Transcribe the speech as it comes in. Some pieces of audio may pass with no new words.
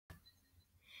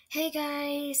Hey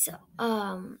guys,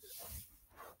 I'm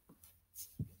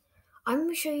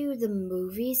gonna show you the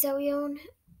movies that we own.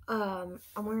 I'm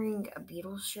wearing a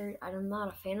Beatles shirt. I'm not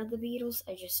a fan of the Beatles.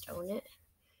 I just own it.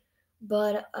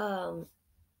 But I'm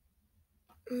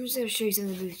just gonna show you some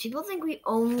of the movies. People think we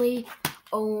only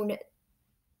own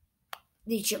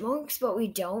the Chipmunks, but we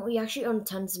don't. We actually own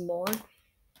tons more.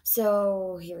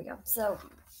 So here we go. So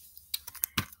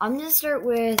I'm gonna start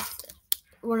with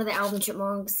one of the Alvin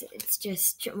Chipmunks. It's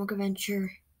just Chipmunk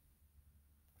Adventure.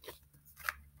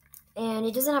 And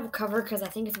it doesn't have a cover because I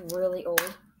think it's really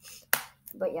old.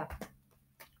 But yeah.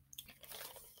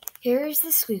 Here's the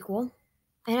Squeakquel.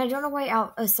 And I don't know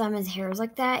why Simon's hair is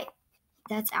like that.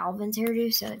 That's Alvin's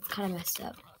hairdo, so it's kind of messed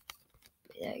up.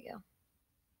 There you go.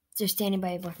 They're standing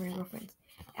by a boyfriend and girlfriend.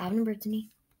 Alvin and Brittany,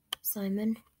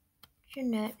 Simon,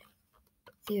 Jeanette,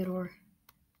 Theodore,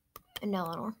 and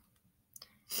Eleanor.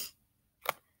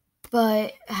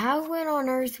 But how on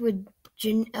earth would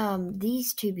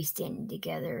these two be standing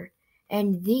together?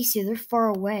 And these two, they're far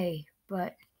away,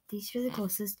 but these two are the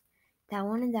closest. That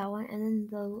one, and then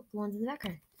the ones in the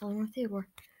background. Eleanor and Theodore.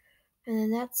 And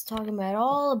then that's talking about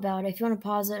all about it. If you want to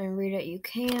pause it and read it, you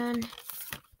can.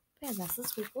 Yeah, that's the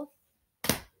Squeakquel.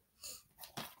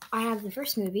 I have the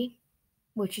first movie,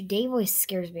 which Dave always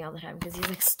scares me all the time because he's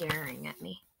like staring at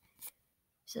me.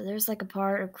 So there's like a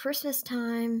part of Christmas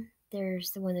time.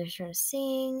 There's the one they're trying to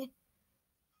sing.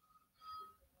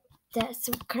 That's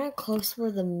kind of close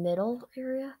for the middle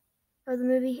area of the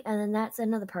movie. And then that's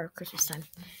another part of Christmas time.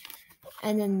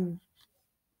 And then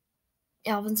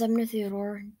Alvin, Simon, and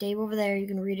Theodore. Dave over there, you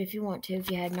can read it if you want to, if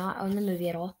you had not owned the movie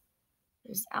at all.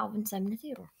 There's Alvin, Simon, and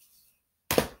Theodore.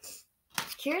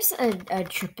 Here's a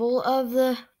triple of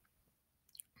the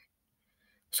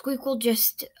Squeakquel,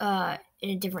 just in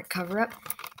a different cover-up.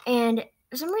 And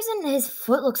for some reason, his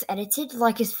foot looks edited.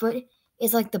 Like his foot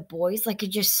is like the boys, like it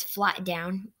just flat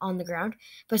down on the ground.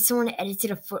 But someone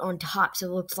edited a foot on top, so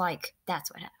it looks like that's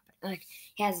what happened. Like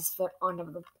he has his foot on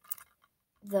top of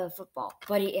the football,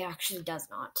 but it actually does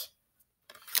not.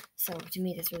 So to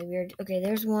me, that's really weird. Okay,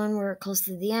 there's one where close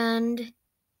to the end.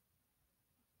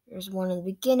 There's one in the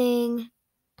beginning.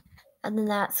 And then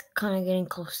that's kind of getting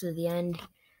close to the end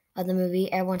of the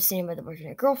movie. Everyone's standing by the boyfriend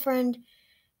and girlfriend.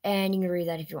 And you can read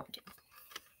that if you want to.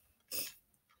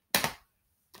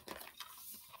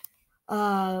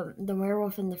 The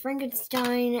Werewolf and the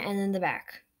Frankenstein, and then the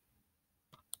back.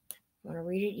 Want to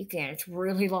read it? You can. It's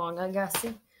really long, I guess.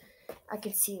 I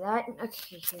could see that.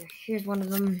 Okay, here's one of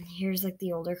them. Here's like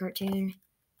the older cartoon.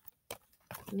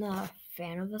 I'm not a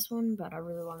fan of this one, but I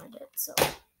really wanted it. So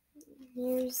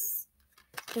here's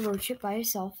the road trip by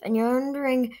yourself. And you're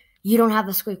wondering, you don't have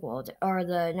the Squeakquel, or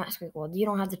the, not Squeakquel, you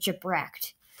don't have the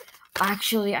Chipwrecked.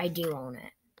 Actually, I do own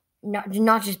it.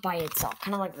 Not just by itself.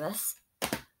 Kind of like this.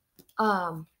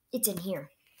 It's in here.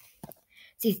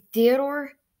 See,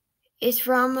 Theodore is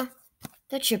from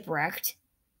the Chipwrecked.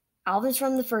 Alvin's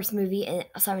from the first movie, and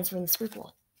Simon's from the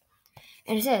Squeakquel.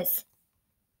 And it says,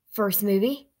 first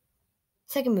movie,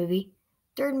 second movie,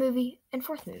 third movie, and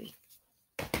fourth movie.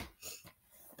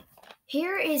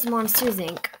 Here is Monsters,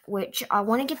 Inc., which I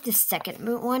want to get the second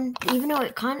one, even though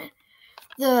it kind of,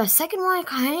 the second one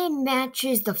kind of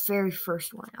matches the very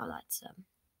first one. Oh, that's him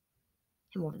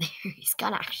over there. He's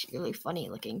kind of actually really funny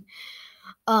looking.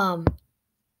 I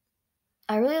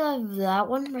really love that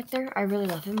one right there. I really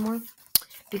love him more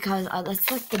because that's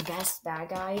like the best bad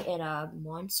guy in a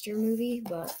monster movie.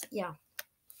 But yeah,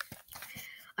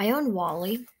 I own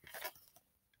WALL-E.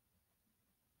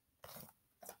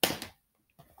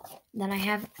 Then I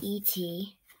have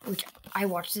E.T., which I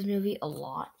watch this movie a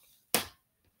lot.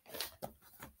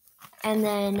 And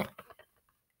then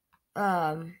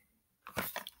How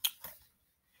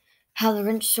the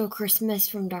Grinch Stole Christmas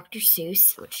from Dr.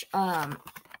 Seuss, which I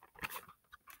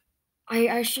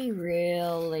actually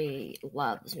really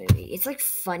love this movie. It's like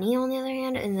funny on the other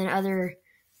hand, and then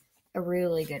a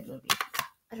really good movie.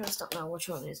 I just don't know which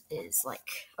one is like.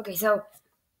 Okay, so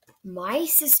my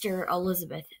sister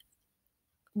Elizabeth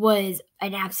was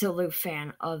an absolute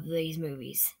fan of these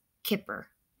movies, Kipper.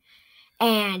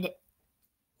 And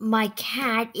my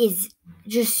cat is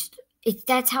just,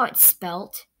 that's how it's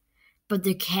spelt, but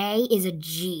the K is a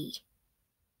G.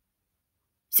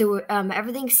 So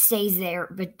everything stays there,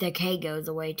 but the K goes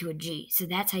away to a G. So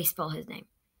that's how you spell his name.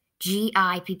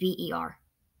 Gipper.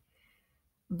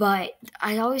 But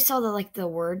I always saw the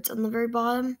words on the very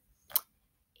bottom.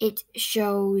 It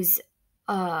shows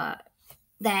that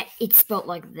it's spelled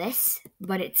like this,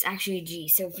 but it's actually a G.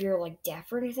 So if you're like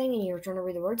deaf or anything and you're trying to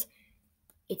read the words,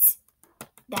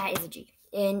 that is a G.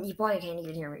 And you probably can't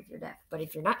even hear me if you're deaf. But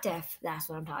if you're not deaf, that's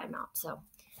what I'm talking about. So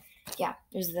Yeah,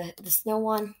 there's the snow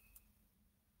one.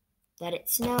 Let It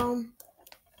Snow.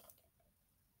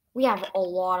 We have a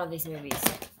lot of these movies.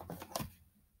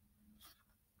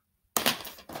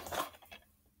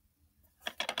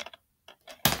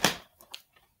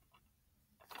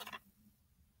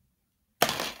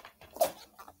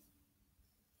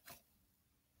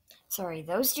 Sorry,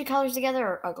 those two colors together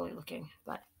are ugly looking,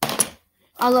 but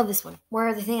I love this one.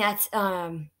 Where they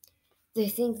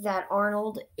think that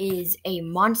Arnold is a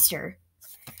monster.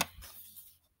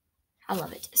 I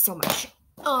love it so much.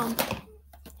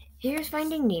 Here's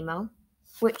Finding Nemo,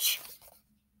 which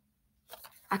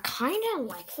I kind of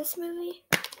like this movie.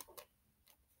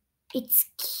 It's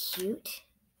cute.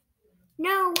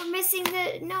 No, we're missing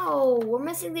the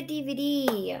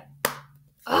DVD.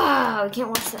 We can't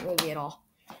watch that movie at all.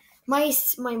 My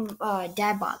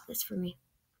dad bought this for me.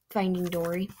 Finding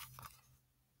Dory.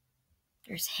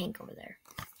 There's Hank over there.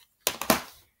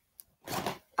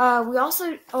 We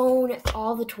also own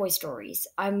all the Toy Stories.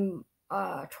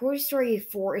 Toy Story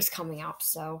 4 is coming out,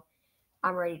 so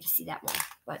I'm ready to see that one.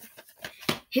 But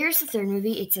here's the third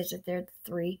movie. It says that there are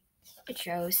 3. It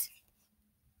shows.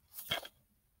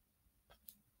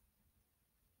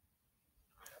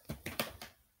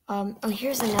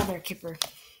 Here's another Kipper.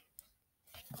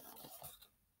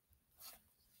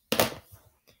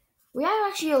 We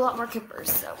have actually a lot more Kippers,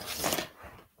 so.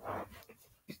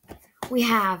 We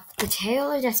have The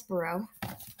Tale of Despereaux.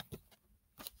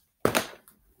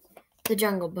 The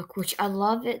Jungle Book, which I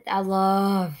love it.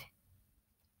 Oh,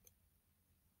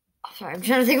 sorry, I'm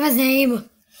trying to think of his name.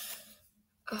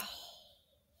 What's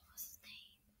his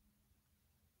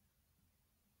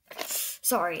name?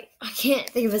 Sorry, I can't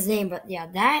think of his name, but yeah,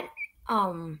 that,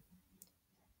 I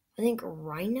think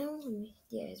Rhino?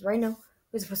 Yeah, it's Rhino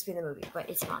was supposed to be in the movie, but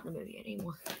it's not in the movie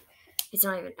anymore. It's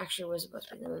not even actually was supposed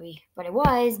to be in the movie, but it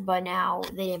was, but now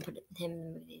they didn't put him in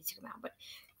the movie, they took him out. But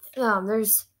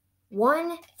there's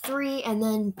 1, 3, and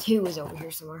then 2 is over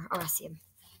here somewhere. Oh, I see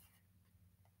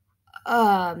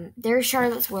him. There's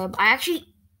Charlotte's Web. I actually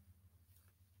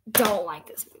don't like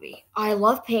this movie. I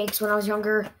love pigs when I was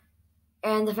younger,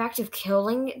 and the fact of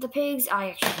killing the pigs, I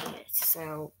actually hate it.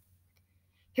 So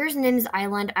here's Nim's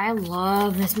Island. I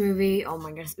love this movie. Oh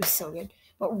my gosh, it was so good,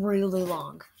 but really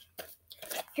long.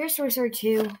 Here's Toy Story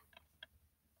 2.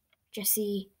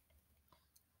 Jesse.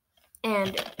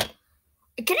 And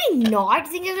can I not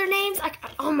think of their names?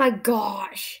 Oh my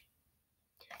gosh.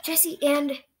 Jesse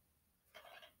and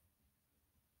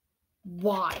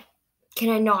why can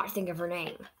I not think of her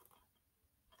name?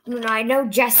 No, I know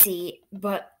Jesse,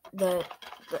 but the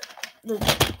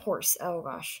horse. Oh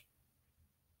gosh.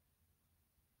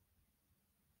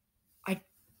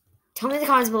 Tell me in the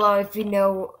comments below if you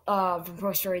know from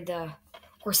Toy Story the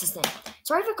horse's name.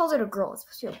 Sorry if I called it a girl. It's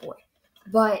supposed to be a boy.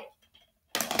 But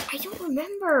I don't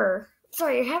remember.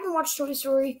 Sorry, I haven't watched Toy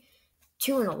Story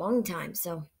 2 in a long time.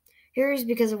 So here's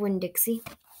Because of Winn-Dixie.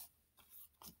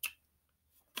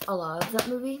 I love that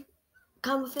movie.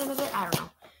 Kind of a fan of it. I don't know.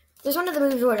 There's one of the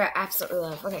movies which I absolutely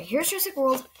love. Okay, here's Jurassic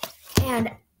World.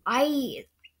 And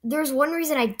there's one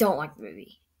reason I don't like the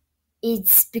movie.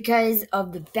 It's because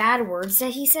of the bad words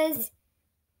that he says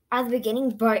at the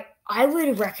beginning, but I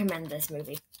would recommend this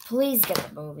movie. Please get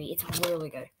the movie. It's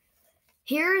really good.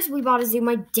 Here's We Bought a Zoo.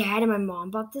 My dad and my mom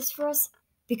bought this for us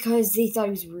because they thought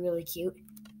it was really cute.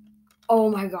 Oh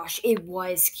my gosh, it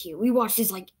was cute. We watched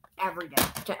this like every day,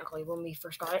 technically, when we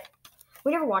first got it.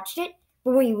 We never watched it,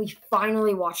 but when we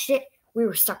finally watched it, we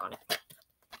were stuck on it.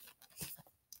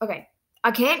 Okay,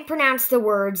 I can't pronounce the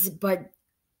words, but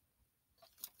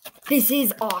this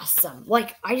is awesome.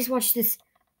 Like, I just watched this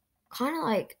kind of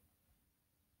like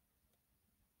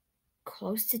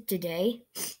close to today,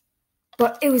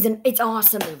 but it's an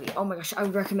awesome movie. Oh my gosh, I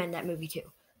would recommend that movie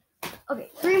too. Okay,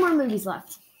 3 more movies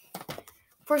left.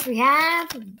 First we have,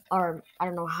 or I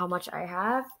don't know how much I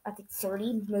have, I think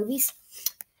 30 movies.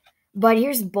 But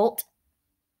here's Bolt.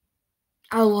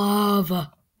 I love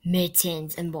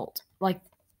Mittens and Bolt. Like,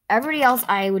 everybody else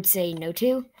I would say no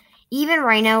to. Even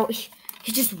Rhino,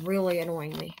 he's just really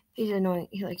annoying me. He's annoying.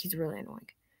 He's really annoying.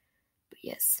 But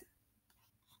yes.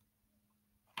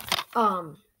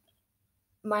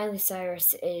 Miley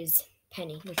Cyrus is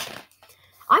Penny, which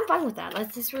I'm fine with that.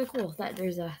 That's just really cool that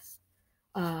there's a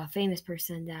famous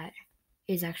person that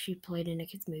is actually played in a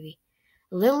kids movie.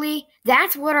 Lily,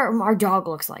 that's what our dog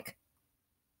looks like.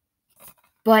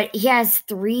 But he has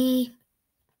 3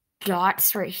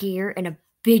 dots right here and a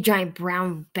big giant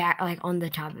brown back like on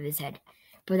the top of his head.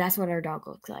 But that's what our dog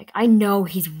looks like. I know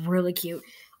he's really cute.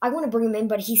 I want to bring him in,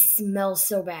 but he smells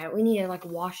so bad. We need to like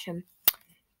wash him.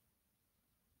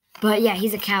 But yeah,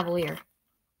 he's a Cavalier.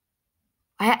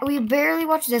 We barely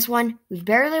watched this one. We've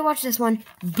barely watched this one.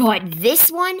 But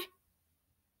this one,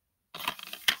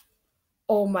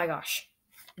 oh my gosh.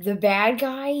 The bad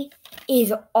guy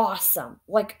is awesome.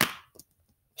 Like,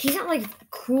 he's not like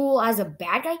cool as a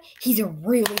bad guy. He's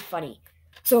really funny.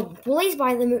 So please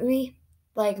buy the movie,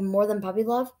 like More Than Puppy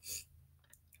Love,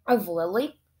 of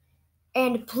Lily.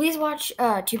 And please watch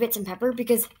Two Bits and Pepper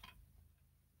because,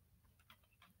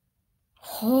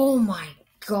 oh my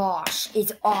gosh,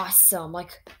 it's awesome.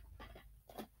 Like,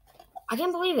 I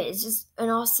can't believe it. It's just an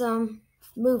awesome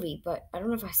movie. But I don't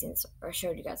know if I've seen this or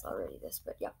showed you guys already this,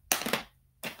 but yeah.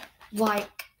 Like,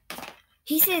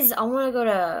 he says, I want to go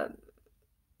to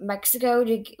Mexico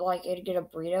to get a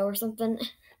burrito or something.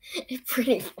 It's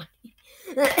pretty funny.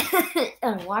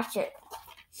 Watch it.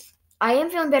 I am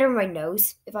feeling better with my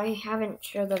nose. If I haven't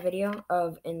shared the video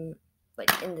of in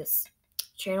this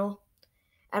channel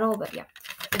at all, but yeah,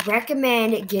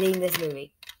 recommend getting this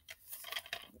movie.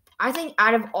 I think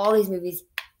out of all these movies,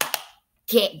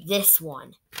 get this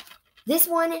one,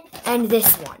 and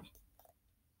this one.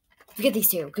 Get these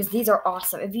two because these are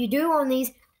awesome. If you do own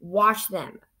these, watch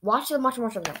them. Watch them.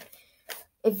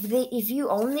 If you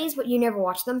own these but you never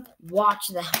watch them, watch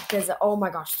them because oh my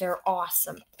gosh, they're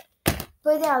awesome.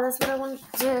 But yeah, that's what I wanted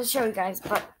to show you guys.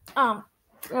 But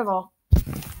we have a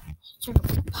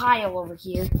pile over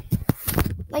here.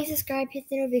 Like, subscribe, hit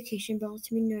the notification bell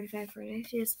to be notified for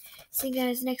next videos. See you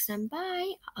guys next time.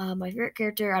 Bye. My favorite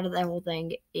character out of that whole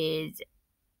thing is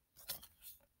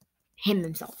him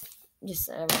himself. Just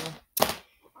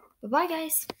but bye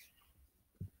guys.